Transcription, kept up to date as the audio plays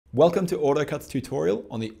Welcome to AutoCut's tutorial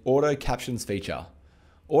on the AutoCaptions feature.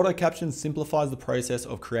 AutoCaptions simplifies the process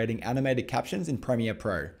of creating animated captions in Premiere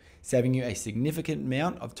Pro, saving you a significant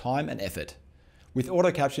amount of time and effort. With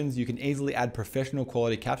AutoCaptions, you can easily add professional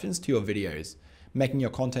quality captions to your videos, making your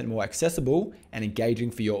content more accessible and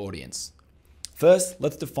engaging for your audience. First,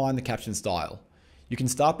 let's define the caption style. You can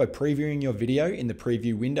start by previewing your video in the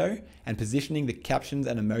preview window and positioning the captions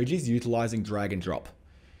and emojis utilizing drag and drop.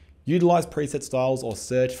 Utilize preset styles or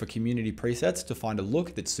search for community presets to find a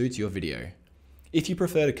look that suits your video. If you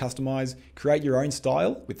prefer to customize, create your own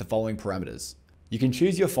style with the following parameters. You can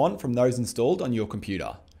choose your font from those installed on your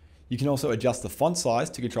computer. You can also adjust the font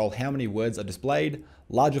size to control how many words are displayed.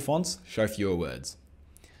 Larger fonts show fewer words.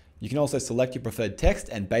 You can also select your preferred text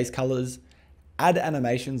and base colors, add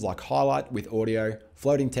animations like highlight with audio,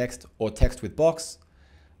 floating text, or text with box,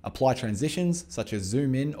 apply transitions such as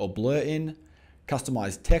zoom in or blur in,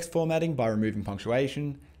 customize text formatting by removing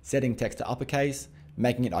punctuation, setting text to uppercase,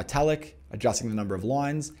 making it italic, adjusting the number of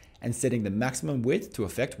lines, and setting the maximum width to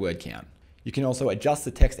affect word count. You can also adjust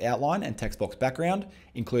the text outline and text box background,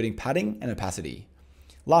 including padding and opacity.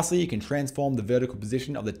 Lastly, you can transform the vertical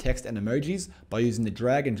position of the text and emojis by using the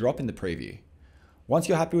drag and drop in the preview. Once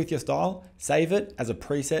you're happy with your style, save it as a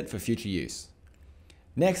preset for future use.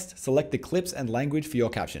 Next, select the clips and language for your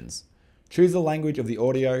captions. Choose the language of the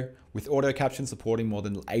audio, with AutoCaptions supporting more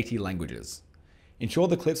than 80 languages. Ensure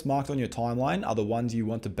the clips marked on your timeline are the ones you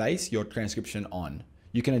want to base your transcription on.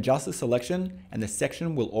 You can adjust the selection and the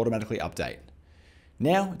section will automatically update.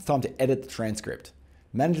 Now it's time to edit the transcript.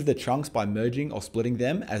 Manage the chunks by merging or splitting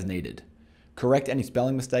them as needed. Correct any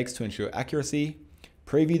spelling mistakes to ensure accuracy.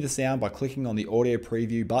 Preview the sound by clicking on the audio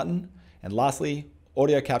preview button. And lastly,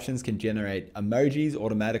 AutoCaptions can generate emojis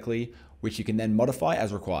automatically, which you can then modify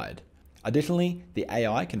as required. Additionally, the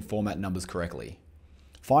AI can format numbers correctly.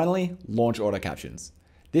 Finally, launch AutoCaptions.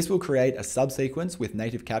 This will create a subsequence with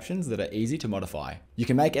native captions that are easy to modify. You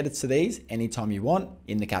can make edits to these anytime you want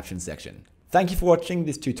in the captions section. Thank you for watching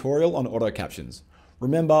this tutorial on AutoCaptions.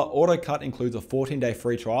 Remember, Autocut includes a 14-day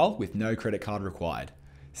free trial with no credit card required.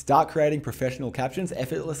 Start creating professional captions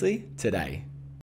effortlessly today.